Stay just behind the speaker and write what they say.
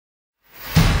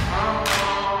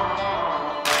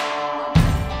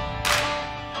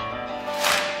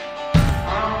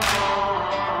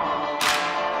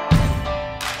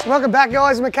Welcome back,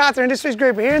 guys. McArthur Industries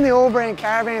Group. We're here in the AllBrand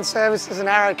Caravan Services and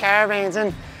Arrow Caravans,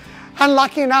 and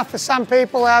unlucky enough for some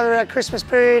people over our Christmas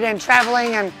period and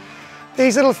travelling and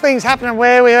these little things happening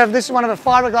where we have, this is one of a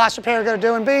fiberglass repair we've got to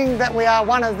do, and being that we are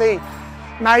one of the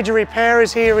major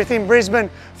repairers here within Brisbane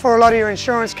for a lot of your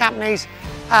insurance companies,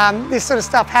 this sort of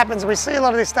stuff happens. We see a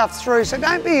lot of this stuff through, so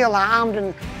don't be alarmed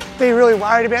and be really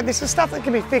worried about this. Is stuff that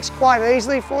can be fixed quite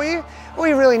easily for you. All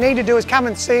you really need to do is come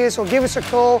and see us or give us a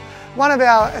call. One of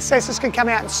our assessors can come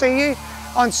out and see you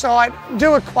on site,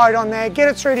 do a quote on there, get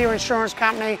it through to your insurance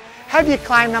company, have your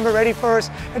claim number ready for us.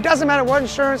 It doesn't matter what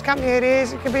insurance company it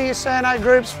is. It could be your Sandgate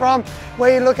groups, from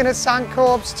where you're looking at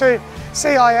Suncorps to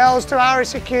CILs to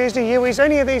RSQs to UEs,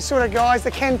 any of these sort of guys,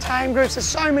 the Ken Tame groups. There's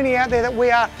so many out there that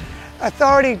we are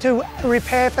authority to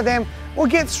repair for them. We'll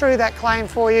get through that claim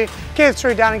for you, get it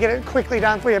through done and get it quickly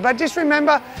done for you. But just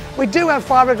remember, we do have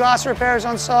fiberglass repairers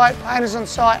on site, painters on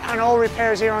site, and all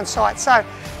repairers here on site. So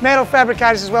metal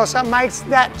fabricators as well. So it makes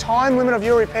that time limit of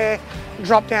your repair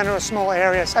drop down to a small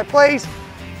area. So please,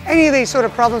 any of these sort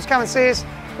of problems, come and see us.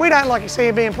 We don't like to see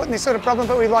you being put in this sort of problem,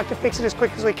 but we'd like to fix it as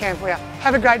quick as we can for you.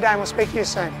 Have a great day and we'll speak to you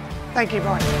soon. Thank you,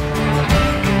 bye.